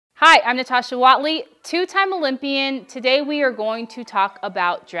Hi, I'm Natasha Watley, two-time Olympian. Today we are going to talk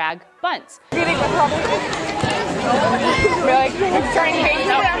about drag bunts. Okay,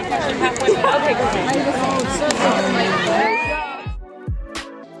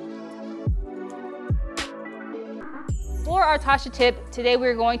 For our Tasha tip, today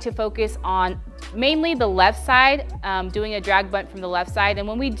we're going to focus on mainly the left side, doing a drag bunt from the left side. And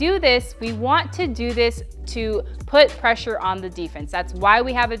when we do this, we want to do this to put pressure on the defense. That's why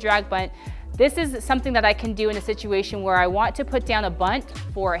we have a drag bunt. This is something that I can do in a situation where I want to put down a bunt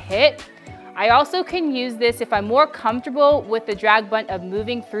for a hit. I also can use this if I'm more comfortable with the drag bunt of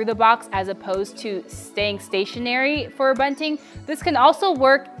moving through the box as opposed to staying stationary for bunting. This can also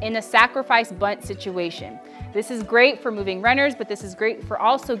work in a sacrifice bunt situation. This is great for moving runners, but this is great for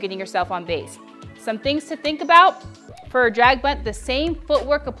also getting yourself on base. Some things to think about for a drag bunt: the same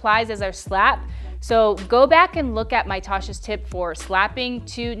footwork applies as our slap. So go back and look at my Tasha's tip for slapping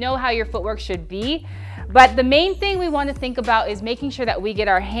to know how your footwork should be. But the main thing we want to think about is making sure that we get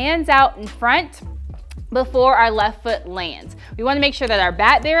our hands out in front before our left foot lands. We want to make sure that our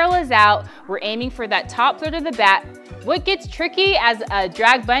bat barrel is out. We're aiming for that top third of the bat. What gets tricky as a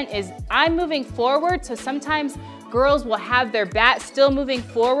drag bunt is I'm moving forward, so sometimes girls will have their bat still moving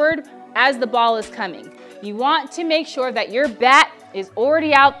forward as the ball is coming. You want to make sure that your bat is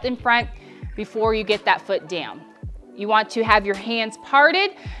already out in front before you get that foot down. You want to have your hands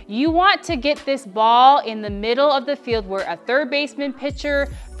parted. You want to get this ball in the middle of the field where a third baseman, pitcher,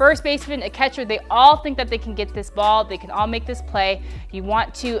 first baseman, a catcher, they all think that they can get this ball. They can all make this play. You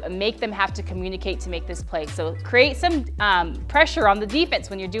want to make them have to communicate to make this play. So create some pressure on the defense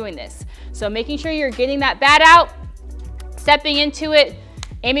when you're doing this. So making sure you're getting that bat out, stepping into it,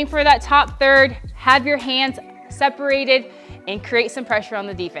 aiming for that top third, have your hands separated, and create some pressure on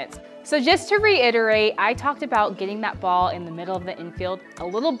the defense. So just to reiterate, I talked about getting that ball in the middle of the infield. A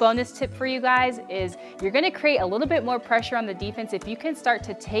little bonus tip for you guys is you're gonna create a little bit more pressure on the defense if you can start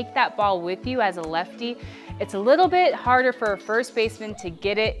to take that ball with you as a lefty. It's a little bit harder for a first baseman to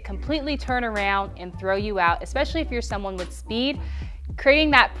get it, completely turn around and throw you out, especially if you're someone with speed. Creating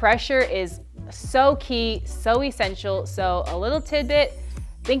that pressure is so key, so essential. So a little tidbit,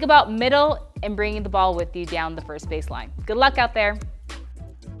 think about middle and bringing the ball with you down the first baseline. Good luck out there.